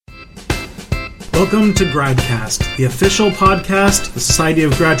Welcome to GradCast, the official podcast of the Society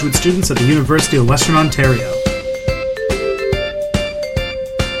of Graduate Students at the University of Western Ontario.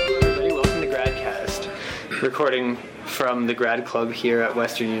 Hello everybody, welcome to GradCast, recording from the Grad Club here at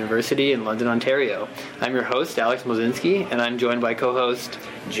Western University in London, Ontario. I'm your host, Alex Mozinski, and I'm joined by co-host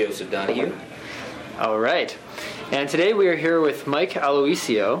Joseph Donahue. All right, and today we are here with Mike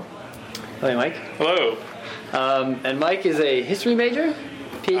Aloisio. Hello, Mike. Hello. And Mike is a history major?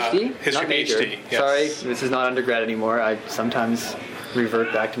 PhD? History Not major. PhD, yes. Sorry, this is not undergrad anymore. I sometimes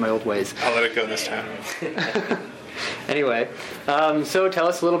revert back to my old ways. I'll let it go this time. Anyway, so tell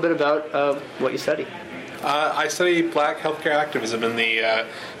us a little bit about what you study. I study black healthcare activism in the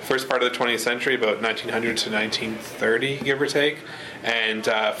first part of the 20th century, about 1900 to 1930, give or take, and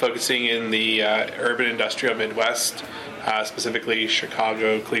focusing in the urban industrial Midwest, specifically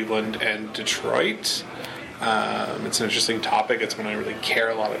Chicago, Cleveland, and Detroit. It's an interesting topic. It's one I really care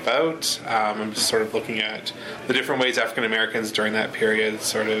a lot about. I'm just sort of looking at the different ways African Americans during that period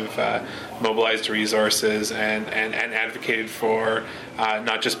sort of mobilized resources and advocated for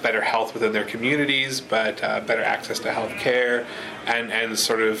not just better health within their communities, but better access to health care, and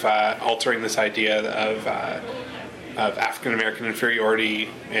sort of altering this idea of African American inferiority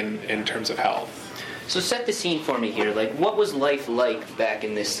in terms of health. So set the scene for me here. Like, what was life like back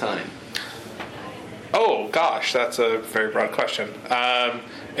in this time? Oh gosh, that's a very broad question.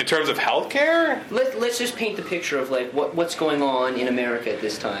 In terms of healthcare, Let's just paint the picture of like what's going on in America at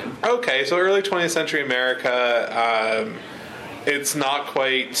this time. okay, so early 20th century America, it's not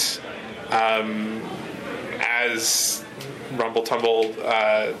quite as rumble-tumble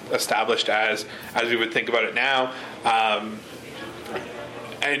established as we would think about it now. And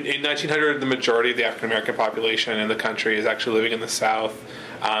in 1900, the majority of the African American population in the country is actually living in the South.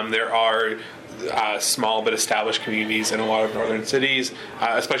 There are small but established communities in a lot of northern cities,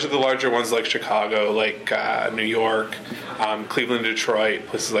 especially the larger ones like Chicago, like New York, Cleveland, Detroit,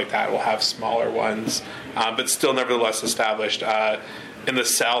 places like that will have smaller ones, but still nevertheless established. In the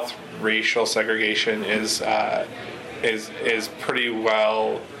South, racial segregation is pretty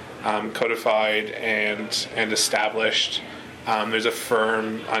well codified and established. There's a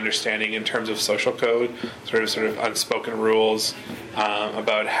firm understanding in terms of social code, sort of unspoken rules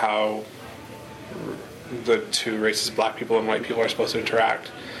about how the two races, black people and white people, are supposed to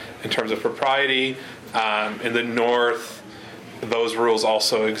interact in terms of propriety. In the North, those rules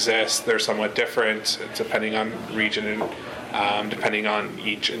also exist. They're somewhat different depending on region and depending on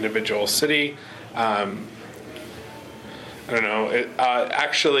each individual city. I don't know.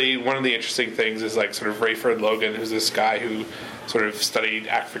 Actually, one of the interesting things is like sort of Rayford Logan, who's this guy who sort of studied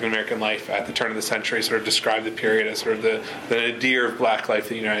African American life at the turn of the century, sort of described the period as sort of the nadir of black life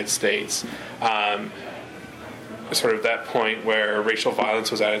in the United States. Sort of that point where racial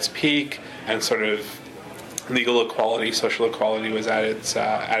violence was at its peak and sort of legal equality, social equality was at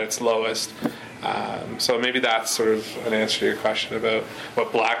its lowest. So maybe that's sort of an answer to your question about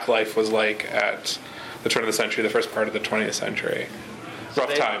what black life was like at the turn of the century, the first part of the 20th century.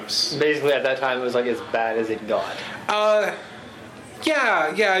 Rough times. Basically, at that time, it was like as bad as it got.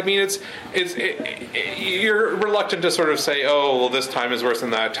 Yeah. I mean, you're reluctant to sort of say, oh, well, this time is worse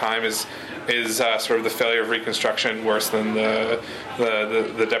than that time. Is sort of the failure of Reconstruction worse than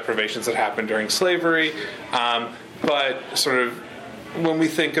the deprivations that happened during slavery? But sort of when we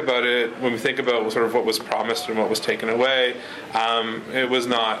think about it, when we think about sort of what was promised and what was taken away, it was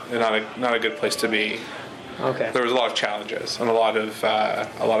not a good place to be. Okay. There was a lot of challenges and a lot of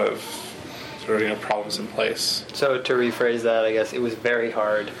sort of problems in place. So to rephrase that, I guess it was very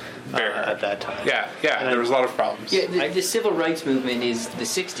hard. At that time. Yeah, there was a lot of problems. Yeah, the civil rights movement is the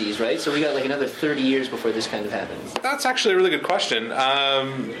 60s, right? So we got like another 30 years before this kind of happens. That's actually a really good question.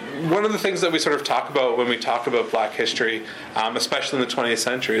 One of the things that we sort of talk about when we talk about black history, especially in the 20th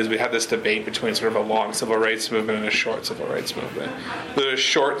century, is we have this debate between sort of a long civil rights movement and a short civil rights movement. The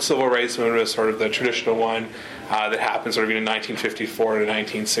short civil rights movement is sort of the traditional one that happened sort of in 1954 to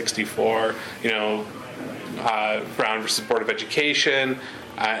 1964, Brown versus Board of Education,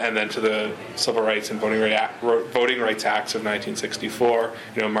 and then to the Civil Rights and Voting Rights Acts of 1964.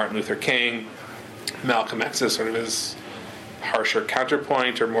 Martin Luther King, Malcolm X is sort of his harsher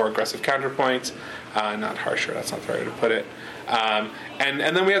counterpoint or more aggressive counterpoint. Not harsher, that's not the right way to put it. And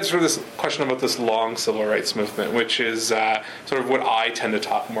then we have sort of this question about this long civil rights movement, which is sort of what I tend to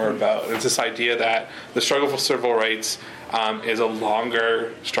talk more about. It's this idea that the struggle for civil rights is a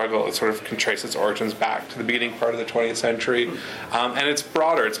longer struggle. It sort of can trace its origins back to the beginning part of the 20th century. And it's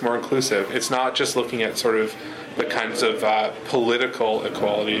broader, it's more inclusive. It's not just looking at sort of the kinds of political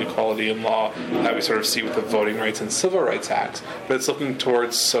equality in law that we sort of see with the Voting Rights and Civil Rights Acts, but it's looking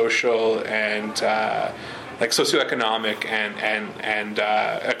towards social and like socioeconomic and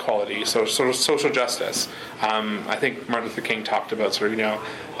equality, so sort of social justice. I think Martin Luther King talked about sort of,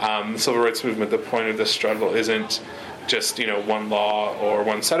 the civil rights movement. The point of this struggle isn't just one law or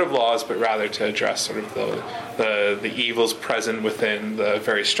one set of laws, but rather to address sort of the evils present within the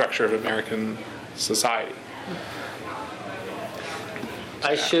very structure of American society.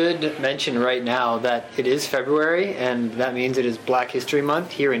 I should mention right now that it is February, and that means it is Black History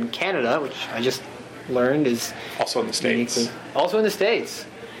Month here in Canada, which I just learned is also in the States. Also in the States.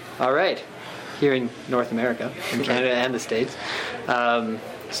 All right. Here in North America, in Canada and the States.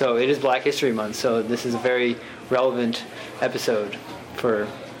 So it is Black History Month, so this is a very relevant episode for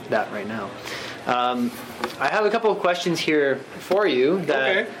that right now. I have a couple of questions here for you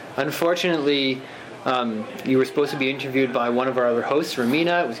that unfortunately you were supposed to be interviewed by one of our other hosts,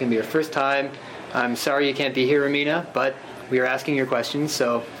 Romina. It was going to be your first time. I'm sorry you can't be here, Romina, but we are asking your questions,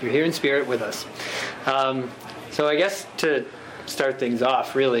 so you're here in spirit with us. So I guess to start things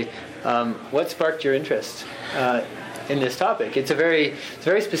off, really, what sparked your interest in this topic? It's a very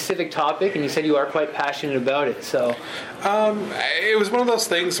specific topic, and you said you are quite passionate about it. So, it was one of those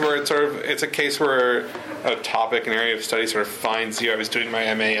things where it's a case where a topic, an area of study, sort of finds you. I was doing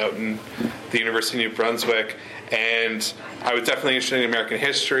my MA out in the University of New Brunswick, and I was definitely interested in American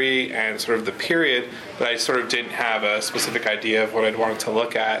history and sort of the period, but I sort of didn't have a specific idea of what I'd wanted to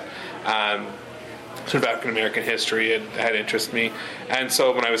look at. Sort of African American history had interested me, and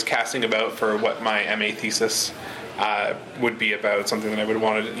so when I was casting about for what my MA thesis would be about, something that I would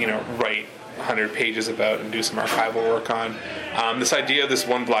want to write 100 pages about and do some archival work on, this idea of this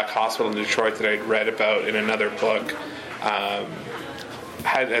one black hospital in Detroit that I'd read about in another book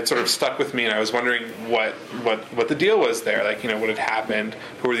had sort of stuck with me, and I was wondering what the deal was there, like what had happened,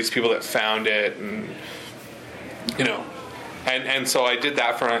 who were these people that found it, and so I did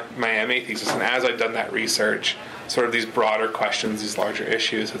that for my MA thesis, and as I'd done that research, sort of these broader questions, these larger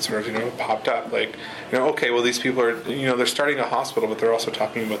issues that sort of popped up, like okay, well, these people are they're starting a hospital, but they're also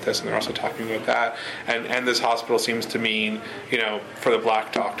talking about this and they're also talking about that, and this hospital seems to mean for the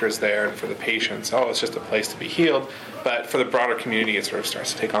black doctors there and for the patients, it's just a place to be healed, but for the broader community it sort of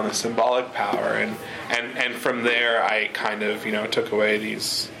starts to take on this symbolic power, and from there I kind of took away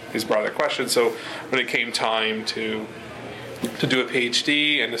these broader questions. So when it came time to do a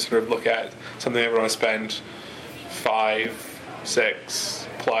PhD and to sort of look at something I would want to spend 5, 6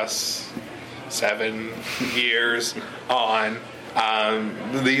 plus 7 years on,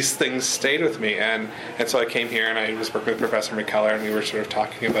 these things stayed with me, and so I came here and I was working with Professor McKellar, and we were sort of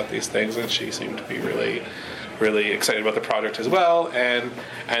talking about these things, and she seemed to be really, really excited about the project as well,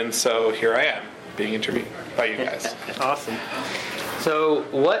 and so here I am being interviewed by you guys. Awesome. So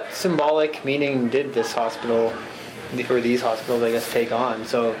what symbolic meaning did this hospital, or these hospitals, I guess, take on?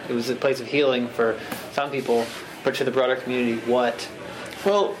 So it was a place of healing for some people, but to the broader community, what?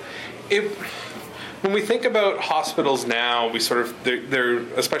 Well, when we think about hospitals now, we sort of, they're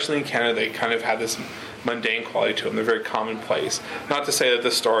especially in Canada, they kind of have this mundane quality to them. They're very commonplace. Not to say that the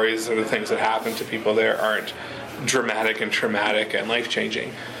stories or the things that happen to people there aren't dramatic and traumatic and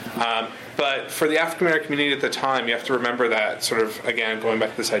life-changing. But for the African American community at the time, you have to remember that sort of, again, going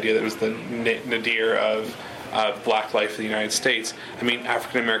back to this idea that it was the nadir of black life in the United States. I mean,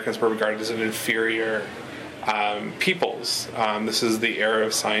 African Americans were regarded as an inferior peoples. This is the era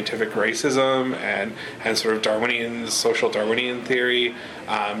of scientific racism and sort of Darwinian, social Darwinian theory,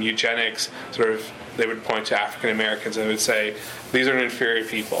 eugenics. Sort of, they would point to African Americans and they would say, these are an inferior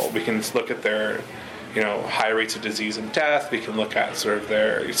people. We can look at their high rates of disease and death. We can look at sort of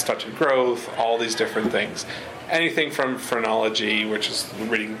their stunted growth, all these different things. Anything from phrenology, which is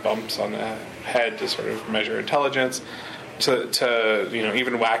reading bumps on the head to sort of measure intelligence, to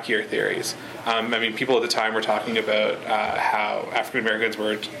even wackier theories. I mean, people at the time were talking about how African Americans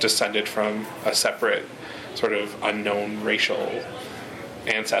were descended from a separate sort of unknown racial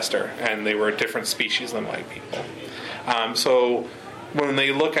ancestor, and they were a different species than white people. So when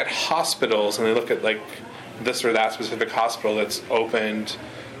they look at hospitals and they look at like this or that specific hospital that's opened,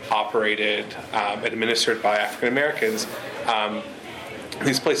 operated, administered by African Americans,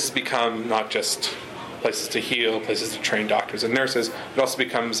 these places become not just places to heal, places to train doctors and nurses. It also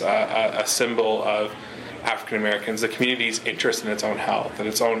becomes a symbol of African Americans, the community's interest in its own health and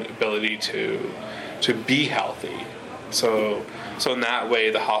its own ability to be healthy. So So in that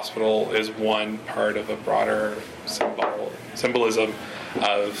way, the hospital is one part of a broader symbolism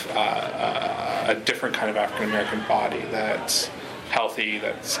of a different kind of African American body that's healthy,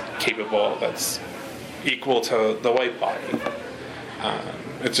 that's capable, that's equal to the white body.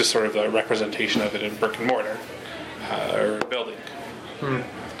 It's just sort of a representation of it in brick and mortar or building.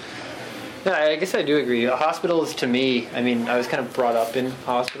 Yeah, I guess I do agree. Hospitals, to me, I mean, I was kind of brought up in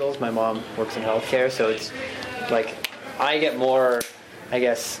hospitals. My mom works in healthcare, so it's like I get more, I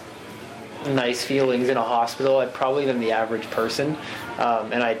guess, nice feelings in a hospital probably than the average person.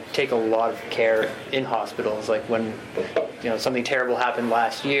 And I take a lot of care in hospitals. Like when something terrible happened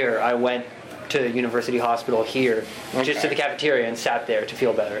last year, I went to University Hospital here, just to the cafeteria, and sat there to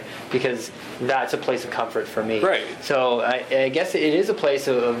feel better, because that's a place of comfort for me. Right. So I guess it is a place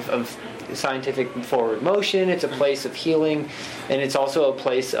of scientific forward motion. It's a place of healing, and it's also a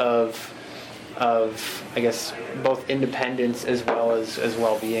place of I guess both independence as well as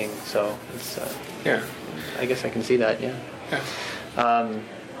well-being. So it's Yeah. I guess I can see that. Yeah.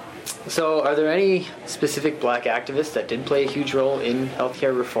 So are there any specific black activists that did play a huge role in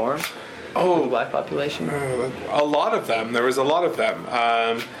healthcare reform? The black population? A lot of them. There was a lot of them,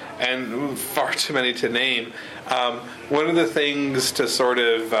 and far too many to name. One of the things to sort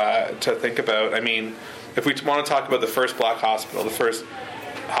of to think about, I mean, if we want to talk about the first black hospital, the first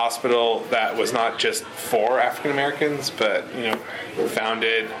hospital that was not just for African Americans, but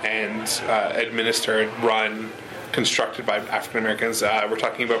founded and administered, run, constructed by African Americans. We're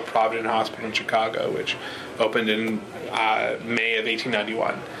talking about Providence Hospital in Chicago, which opened in May of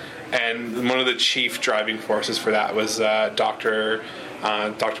 1891. And one of the chief driving forces for that was doctor by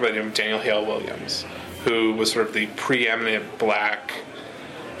the name of Daniel Hale Williams, who was sort of the preeminent black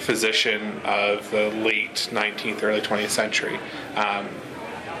physician of the late 19th, early 20th century.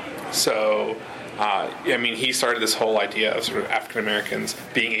 He started this whole idea of sort of African Americans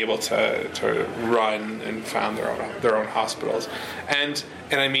being able to run and found their own hospitals, and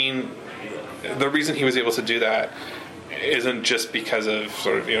I mean, the reason he was able to do that isn't just because of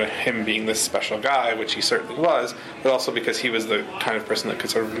sort of him being this special guy, which he certainly was, but also because he was the kind of person that could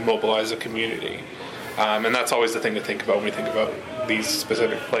sort of mobilize a community. And that's always the thing to think about when we think about these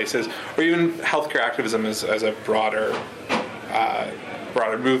specific places, or even healthcare activism as a broader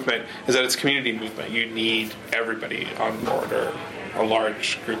movement, is that it's community movement. You need everybody on board, or a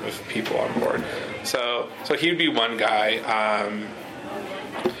large group of people on board. So he'd be one guy.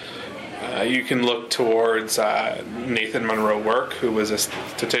 You can look towards Nathan Monroe Work, who was a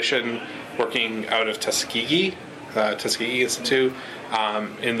statistician working out of Tuskegee Institute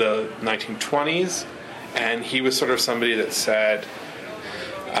in the 1920s, and he was sort of somebody that said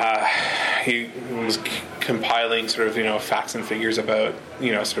he was compiling sort of facts and figures about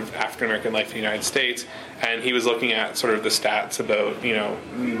sort of African American life in the United States, and he was looking at sort of the stats about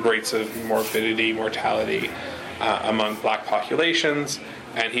rates of morbidity, mortality among black populations.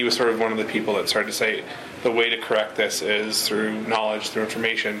 And he was sort of one of the people that started to say the way to correct this is through knowledge, through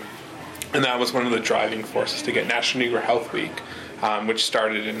information. And that was one of the driving forces to get National Negro Health Week, which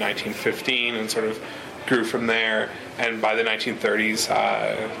started in 1915 and sort of grew from there. And by the 1930s,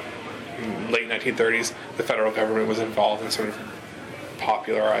 late 1930s, the federal government was involved in sort of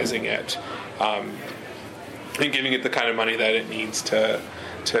popularizing it and giving it the kind of money that it needs to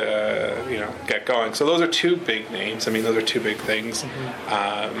get going. So those are two big names. I mean, those are two big things.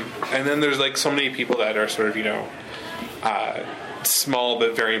 And then there's like so many people that are sort of small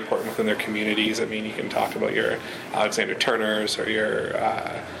but very important within their communities. I mean, you can talk about your Alexander Turners, or your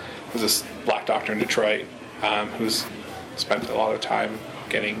who's this black doctor in Detroit who's spent a lot of time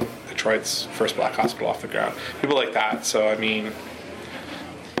getting Detroit's first black hospital off the ground. People like that. So I mean,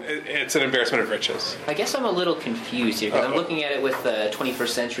 it's an embarrassment of riches. I guess I'm a little confused here, because I'm looking at it with 21st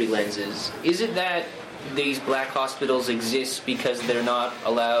century lenses. Is it that these black hospitals exist because they're not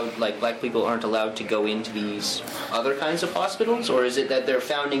allowed, like black people aren't allowed to go into these other kinds of hospitals? Or is it that they're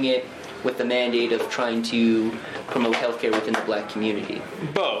founding it with the mandate of trying to promote healthcare within the black community?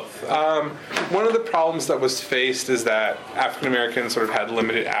 Both. One of the problems that was faced is that African Americans sort of had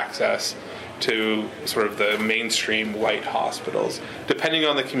limited access to sort of the mainstream white hospitals. Depending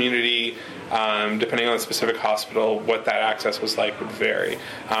on the community, depending on the specific hospital, what that access was like would vary.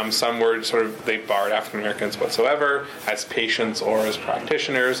 Some were sort of, they barred African Americans whatsoever as patients or as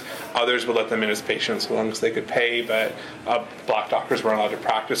practitioners. Others would let them in as patients so long as they could pay, but black doctors weren't allowed to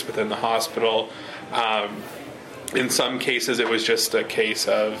practice within the hospital. In some cases, it was just a case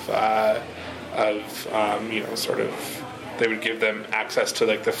of sort of, they would give them access to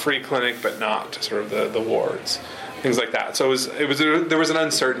like the free clinic, but not to sort of the wards. things like that. So there was an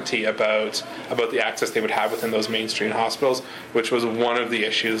uncertainty about the access they would have within those mainstream hospitals, which was one of the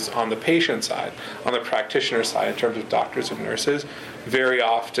issues on the patient side. On the practitioner side, in terms of doctors and nurses, very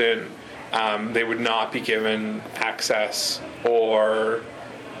often they would not be given access, or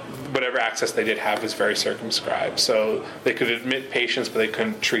whatever access they did have was very circumscribed. So they could admit patients, but they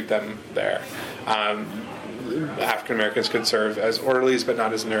couldn't treat them there. African Americans could serve as orderlies, but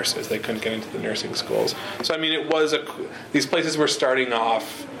not as nurses. They couldn't get into the nursing schools. So I mean, these places were starting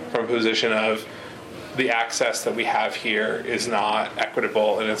off from a position of the access that we have here is not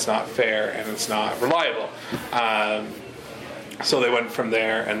equitable, and it's not fair, and it's not reliable. So they went from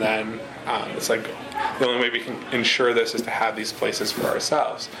there, and then it's like the only way we can ensure this is to have these places for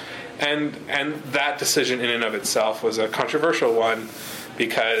ourselves. And that decision in and of itself was a controversial one,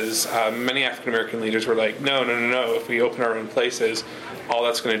 because many African American leaders were like, no, if we open our own places, all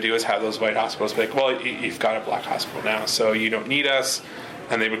that's going to do is have those white hospitals be like, well, you've got a black hospital now, so you don't need us,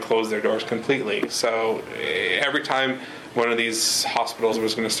 and they would close their doors completely. So every time one of these hospitals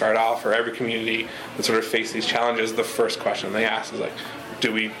was going to start off, or every community would sort of face these challenges, the first question they asked is like,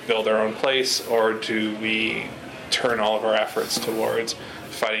 do we build our own place, or do we turn all of our efforts towards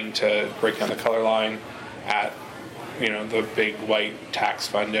fighting to break down the color line at the big white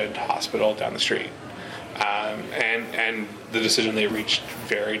tax-funded hospital down the street? And the decision they reached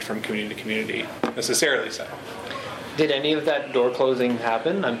varied from community to community, necessarily so. Did any of that door closing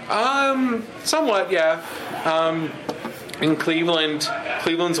happen? Somewhat, yeah. In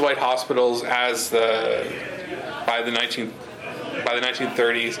Cleveland's white hospitals, by the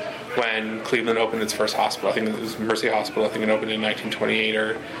 1930s, when Cleveland opened its first hospital, I think it was Mercy Hospital. I think it opened in 1928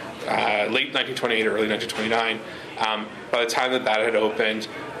 or late 1928 or early 1929. By the time that had opened,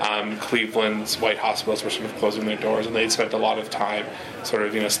 Cleveland's white hospitals were sort of closing their doors, and they'd spent a lot of time sort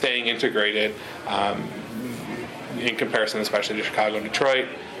of staying integrated in comparison, especially to Chicago and Detroit.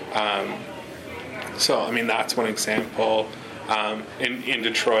 So I mean, that's one example. In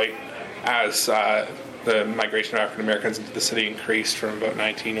Detroit, as the migration of African Americans into the city increased from about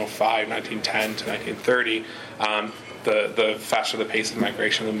 1905, 1910 to 1930, the faster the pace of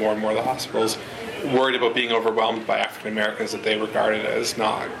migration, the more and more the hospitals worried about being overwhelmed by African Americans that they regarded as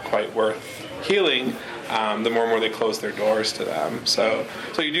not quite worth healing, the more and more they closed their doors to them. So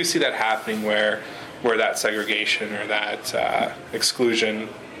you do see that happening where that segregation or that exclusion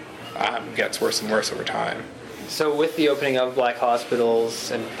gets worse and worse over time. So with the opening of black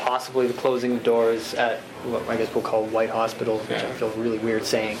hospitals and possibly the closing of doors at what I guess we'll call white hospitals, which I feel really weird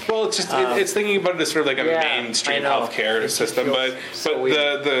saying. Well, it's just it's thinking about it as sort of like a mainstream healthcare system, but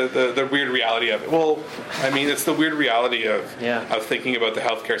the weird reality of it. Well, I mean, it's the weird reality of thinking about the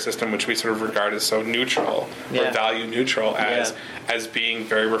healthcare system, which we sort of regard as so neutral or value neutral, as being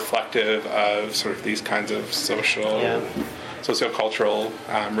very reflective of sort of these kinds of sociocultural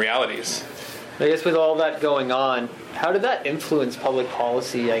realities. I guess with all that going on, how did that influence public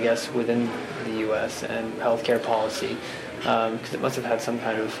policy, I guess, within the U.S. and healthcare policy? Because it must have had some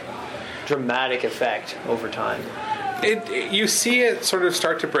kind of dramatic effect over time. You see it sort of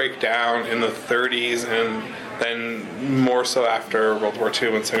start to break down in the 30s, and then more so after World War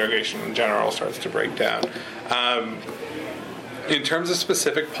II, when segregation in general starts to break down. In terms of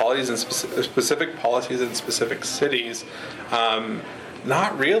specific policies in specific cities,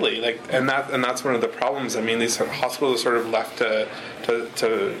 not really. And that's one of the problems. I mean, these hospitals are sort of left to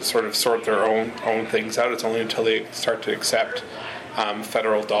sort of sort their own things out. It's only until they start to accept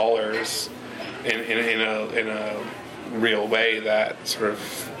federal dollars in a real way that sort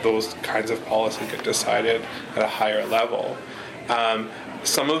of those kinds of policies get decided at a higher level.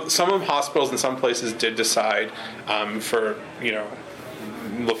 Some of hospitals in some places did decide for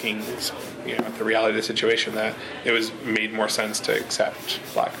looking at the reality of the situation, that it was made more sense to accept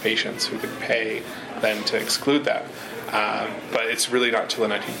black patients who could pay than to exclude them. But it's really not until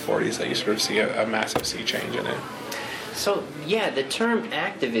the 1940s that you sort of see a massive sea change in it. So, the term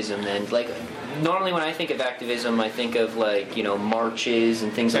activism then, like, normally when I think of activism, I think of, like, marches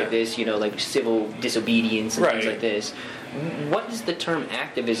and things like this, like civil disobedience and things like this. What does the term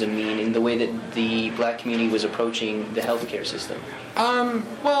activism mean in the way that the black community was approaching the healthcare system?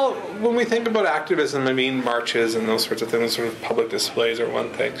 Well, when we think about activism, I mean marches and those sorts of things, sort of public displays are one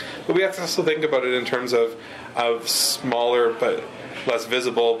thing. But we have to also think about it in terms of smaller but less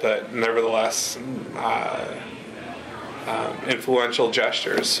visible, but nevertheless influential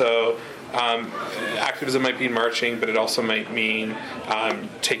gestures. So activism might mean marching, but it also might mean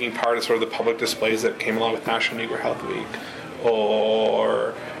taking part in sort of the public displays that came along with National Negro Health Week,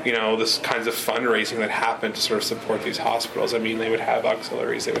 or this kinds of fundraising that happened to sort of support these hospitals. I mean, they would have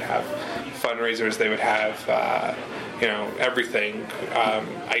auxiliaries, they would have fundraisers, they would have everything,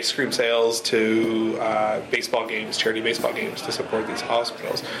 ice cream sales to baseball games, charity baseball games to support these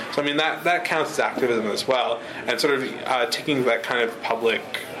hospitals. So I mean that counts as activism as well, and sort of taking that kind of public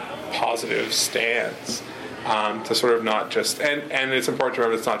positive stance to sort of not just and it's important to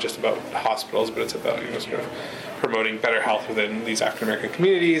remember it's not just about hospitals, but it's about sort of promoting better health within these African American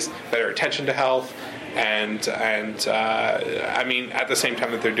communities, better attention to health. And I mean, at the same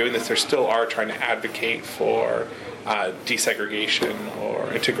time that they're doing this, they still are trying to advocate for desegregation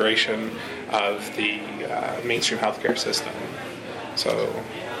or integration of the mainstream healthcare system. So,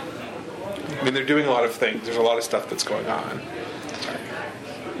 I mean, they're doing a lot of things. There's a lot of stuff that's going on.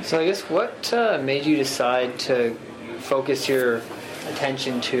 So I guess what made you decide to focus your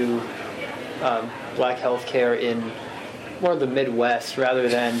attention to black healthcare in more of the Midwest rather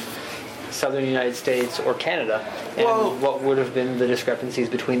than Southern United States or Canada? And what would have been the discrepancies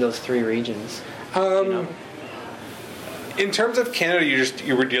between those three regions? In terms of Canada,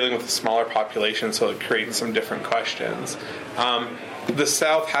 you were dealing with a smaller population, so it created some different questions. The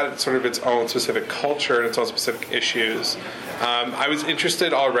South had sort of its own specific culture and its own specific issues. I was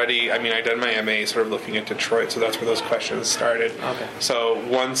interested already. I mean, I'd done my MA sort of looking at Detroit, so that's where those questions started. Okay. So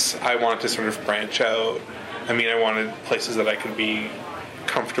once I wanted to sort of branch out, I mean, I wanted places that I could be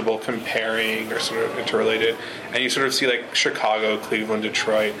comfortable comparing or sort of interrelated. And you sort of see like Chicago, Cleveland,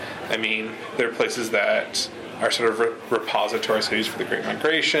 Detroit. I mean, there are places that are sort of repository cities for the Great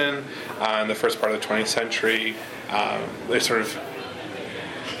Migration in the first part of the 20th century. They sort of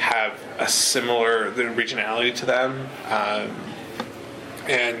have a similar regionality to them,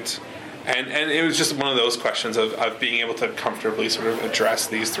 and it was just one of those questions of being able to comfortably sort of address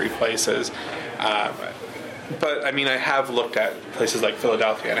these three places. But I mean, I have looked at places like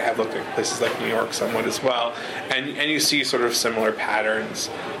Philadelphia, and I have looked at places like New York somewhat as well, and you see sort of similar patterns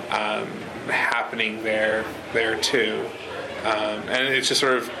happening there too, and it's just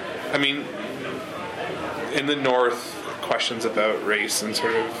sort of, I mean, in the North, questions about race and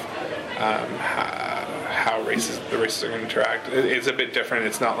sort of how the races are going to interact. It's a bit different.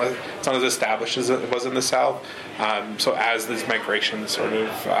 It's not as established as it was in the South. So as these migrations sort of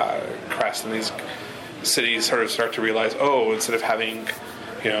crest and these cities sort of start to realize, instead of having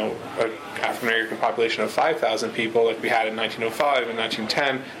an African American population of 5,000 people like we had in 1905 and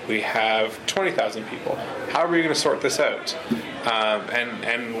 1910, we have 20,000 people. How are we going to sort this out?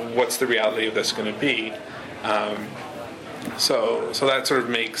 And what's the reality of this going to be? So that sort of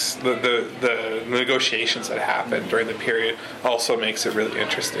makes the negotiations that happen during the period also makes it really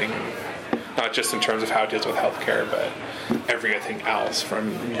interesting, not just in terms of how it deals with healthcare, but everything else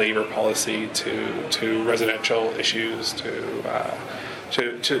from labor policy to residential issues to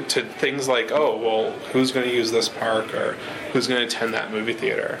things like, who's going to use this park or who's going to attend that movie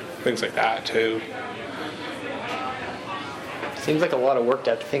theater, things like that too. Seems like a lot of work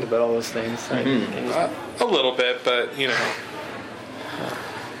to have to think about all those things. A little bit, but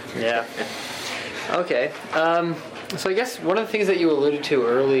Yeah. Okay. So I guess one of the things that you alluded to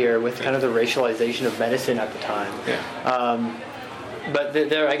earlier with kind of the racialization of medicine at the time. Yeah. But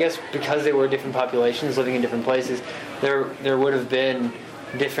there, I guess, because they were different populations living in different places, there would have been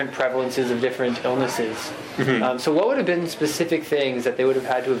different prevalences of different illnesses. Mm-hmm. So what would have been specific things that they would have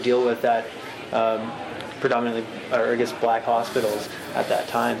had to have dealt with that predominantly, or I guess, black hospitals at that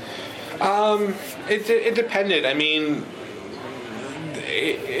time? It depended. I mean,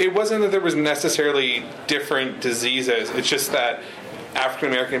 it wasn't that there was necessarily different diseases. It's just that African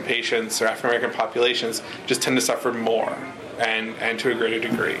American patients or African American populations just tend to suffer more and to a greater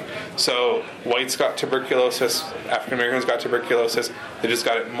degree. So whites got tuberculosis, African Americans got tuberculosis. They just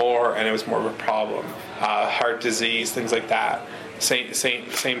got it more, and it was more of a problem. Heart disease, things like that. Same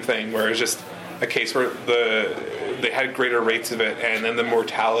thing. Where it was just a case where they had greater rates of it, and then the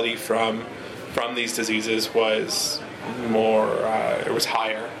mortality from these diseases was more. It was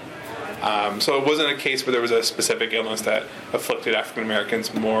higher. So it wasn't a case where there was a specific illness that afflicted African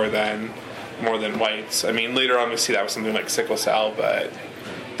Americans more than whites. I mean, later on we see that with something like sickle cell, but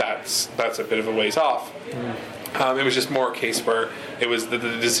that's a bit of a ways off. It was just more a case where it was the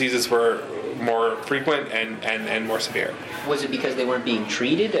diseases were more frequent and more severe. Was it because they weren't being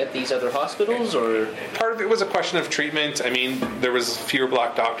treated at these other hospitals, or? Part of it was a question of treatment. I mean, there was fewer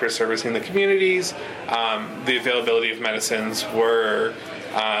black doctors servicing the communities. The availability of medicines were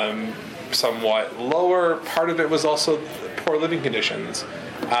somewhat lower. Part of it was also poor living conditions.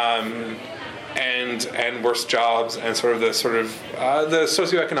 And worse jobs and the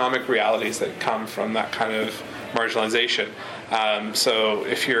socioeconomic realities that come from that kind of marginalization. So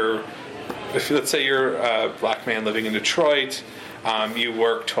if let's say you're a black man living in Detroit, you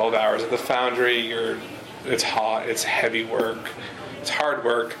work 12 hours at the foundry. It's hot, it's heavy work, it's hard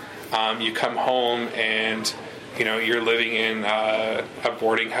work. You come home and you're living in a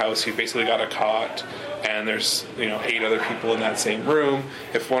boarding house. You've basically got a cot, and there's 8 other people in that same room.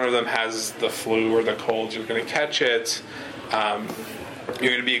 If one of them has the flu or the cold, you're going to catch it. You're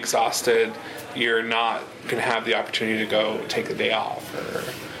going to be exhausted. You're not going to have the opportunity to go take the day off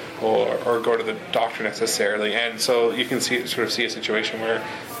or go to the doctor necessarily. And so you can see a situation where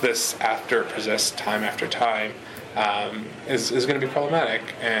this, after it persists time after time, is going to be problematic,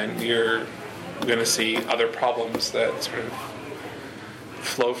 and you're going to see other problems that sort of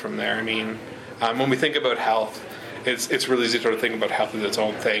flow from there. I mean, when we think about health, it's really easy to sort of think about health as its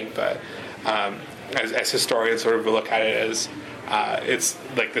own thing, but as historians sort of look at it as it's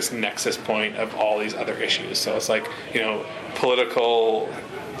like this nexus point of all these other issues. So it's like, political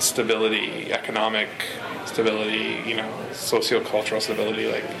stability, economic stability, sociocultural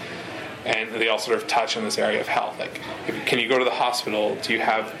stability, and they all sort of touch on this area of health. Like, can you go to the hospital? Do you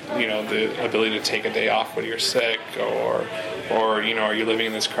have, the ability to take a day off when you're sick, or are you living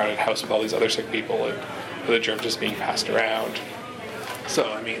in this crowded house with all these other sick people and the germs just being passed around?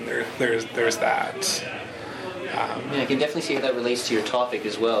 So, I mean, there's that. I can definitely see how that relates to your topic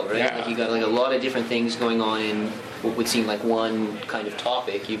as well, right? Yeah. Like, you got a lot of different things going on in what would seem like one kind of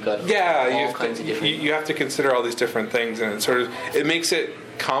topic. You've got all kinds of different. You have to consider all these different things, and it makes it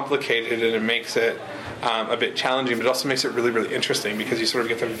complicated, and it makes it a bit challenging, but it also makes it really, really interesting, because you sort of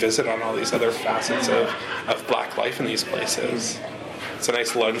get to visit on all these other facets of black life in these places. It's a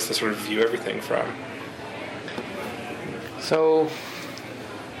nice lens to sort of view everything from. So,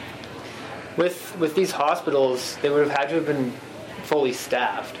 with these hospitals, they would have had to have been fully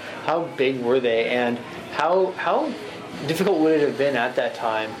staffed. How big were they, and how difficult would it have been at that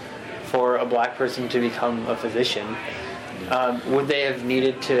time for a black person to become a physician? Would they have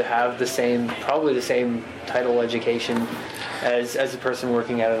needed to have probably the same title education as a person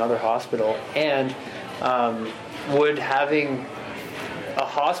working at another hospital? And would having a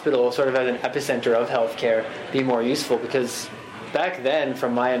hospital sort of as an epicenter of healthcare be more useful? Because back then,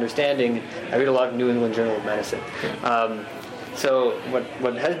 from my understanding, I read a lot of New England Journal of Medicine. So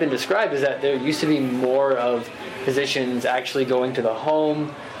what has been described is that there used to be more of physicians actually going to the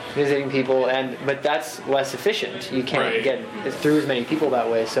home, visiting people, but that's less efficient. You can't get through as many people that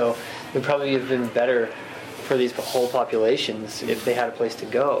way. So it would probably have been better for these whole populations if they had a place to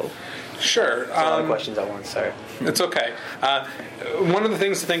go. Sure. A lot of questions at once, sorry. It's okay. One of the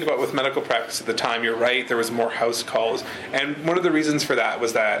things to think about with medical practice at the time, you're right, there was more house calls. And one of the reasons for that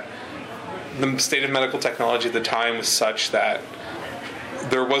was that the state of medical technology at the time was such that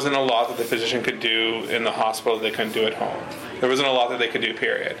there wasn't a lot that the physician could do in the hospital that they couldn't do at home. There wasn't a lot that they could do,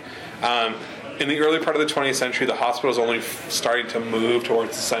 period. In the early part of the 20th century, the hospital was only starting to move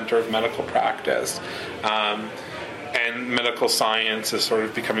towards the center of medical practice. And medical science is sort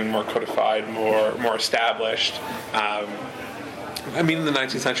of becoming more codified, more established. In the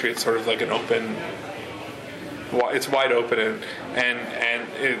 19th century, it's sort of like an open. It's wide open, and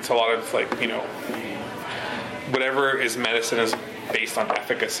it's a lot of whatever is medicine is based on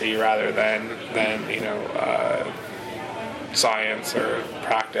efficacy rather than science or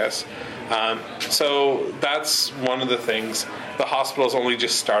practice. So that's one of the things. The hospital is only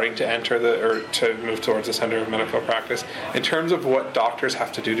just starting to to move towards the center of medical practice. In terms of what doctors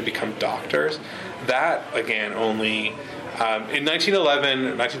have to do to become doctors, that again only in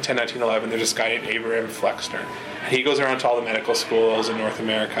 1910, 1911, there's this guy named Abraham Flexner. He goes around to all the medical schools in North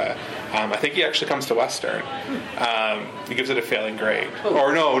America. I think he actually comes to Western. He gives it a failing grade.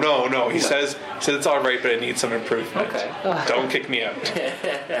 Or no. He says it's all right, but it needs some improvement. Okay. Don't kick me out.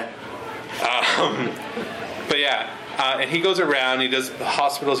 But yeah, and he goes around, he does the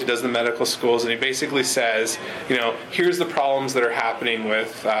hospitals, he does the medical schools, and he basically says, here's the problems that are happening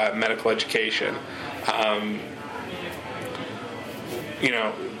with medical education.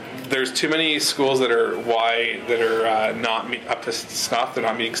 There's too many schools that are not up to snuff. They're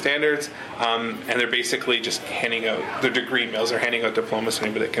not meeting standards, and they're basically just handing out. They're degree mills. They're handing out diplomas to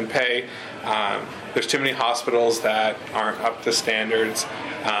anybody that can pay. There's too many hospitals that aren't up to standards.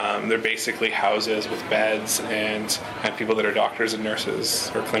 They're basically houses with beds and people that are doctors and nurses,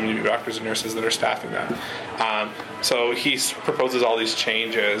 or claiming to be doctors and nurses, that are staffing them. So he proposes all these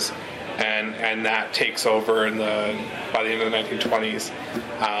changes. And that takes over by the end of the 1920s,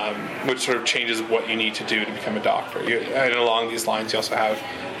 which sort of changes what you need to do to become a doctor. And along these lines, you also have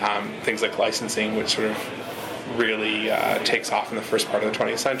things like licensing, which sort of really takes off in the first part of the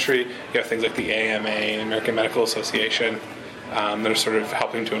 20th century. You have things like the AMA, American Medical Association, that are sort of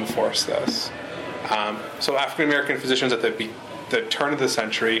helping to enforce this. So African American physicians at the turn of the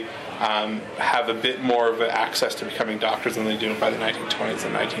century have a bit more of access to becoming doctors than they do by the 1920s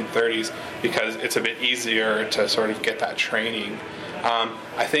and 1930s, because it's a bit easier to sort of get that training.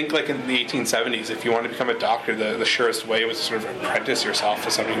 I think like in the 1870s, if you wanted to become a doctor, the surest way was to sort of apprentice yourself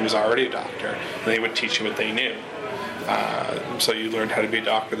to somebody who was already a doctor, and they would teach you what they knew. So you learned how to be a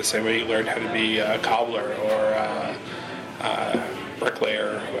doctor the same way you learned how to be a cobbler or a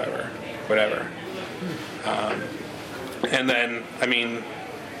bricklayer or whatever. And then, I mean,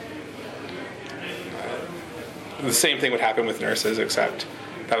 the same thing would happen with nurses, except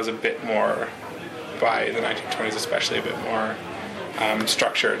that was a bit more, by the 1920s especially, a bit more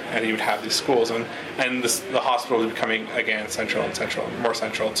structured, and you would have these schools, and the hospital was becoming, again, more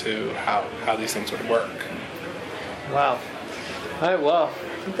central to how these things would work. Wow. All right, well,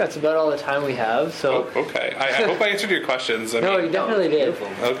 I think that's about all the time we have. So. Oh, okay. I hope I answered your questions. No, you definitely did.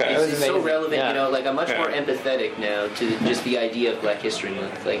 Okay. It's so relevant, yeah. Like I'm much more empathetic now to just the idea of Black History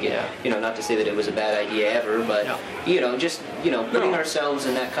Month. Like, not to say that it was a bad idea ever, but putting ourselves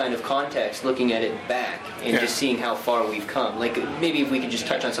in that kind of context, looking at it back, and just seeing how far we've come. Like, maybe if we could just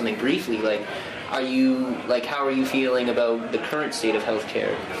touch on something briefly, like, how are you feeling about the current state of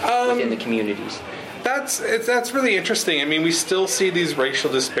healthcare within the communities? That's really interesting. I mean, we still see these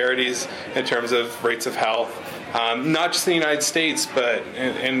racial disparities in terms of rates of health, not just in the United States, but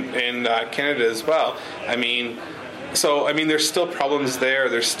in Canada as well. I mean, there's still problems there.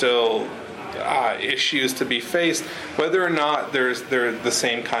 There's still issues to be faced. Whether or not they're the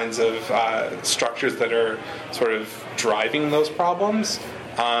same kinds of structures that are sort of driving those problems,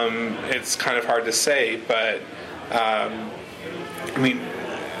 it's kind of hard to say. But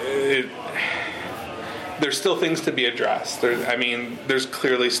there's still things to be addressed. There's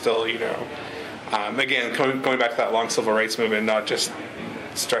clearly still, again, going back to that long civil rights movement, not just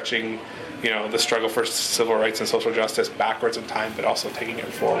stretching, the struggle for civil rights and social justice backwards in time, but also taking it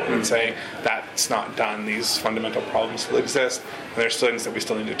forward and saying that's not done. These fundamental problems still exist, and there's still things that we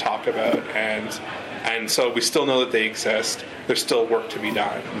still need to talk about, and so we still know that they exist. There's still work to be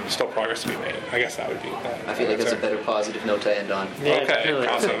done. There's still progress to be made. I guess that would be that. I feel like that's a better positive note to end on. Yeah, okay, definitely.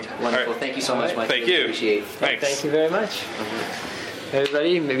 awesome. Wonderful. Right. Thank you so much, Mike. Thank you. Appreciate it. Thanks. Thank you very much.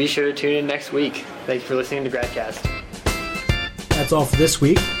 Everybody, be sure to tune in next week. Thank you for listening to GradCast. That's all for this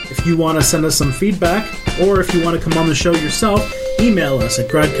week. If you want to send us some feedback, or if you want to come on the show yourself, email us at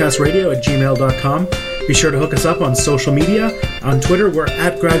gradcastradio@gmail.com. Be sure to hook us up on social media. On Twitter, we're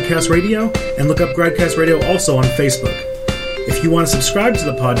at GradCastRadio, and look up GradCast Radio also on Facebook. If you want to subscribe to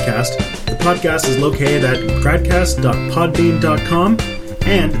the podcast is located at gradcast.podbean.com,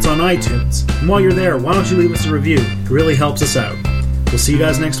 and it's on iTunes. And while you're there, why don't you leave us a review? It really helps us out. We'll see you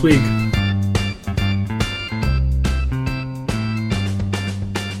guys next week.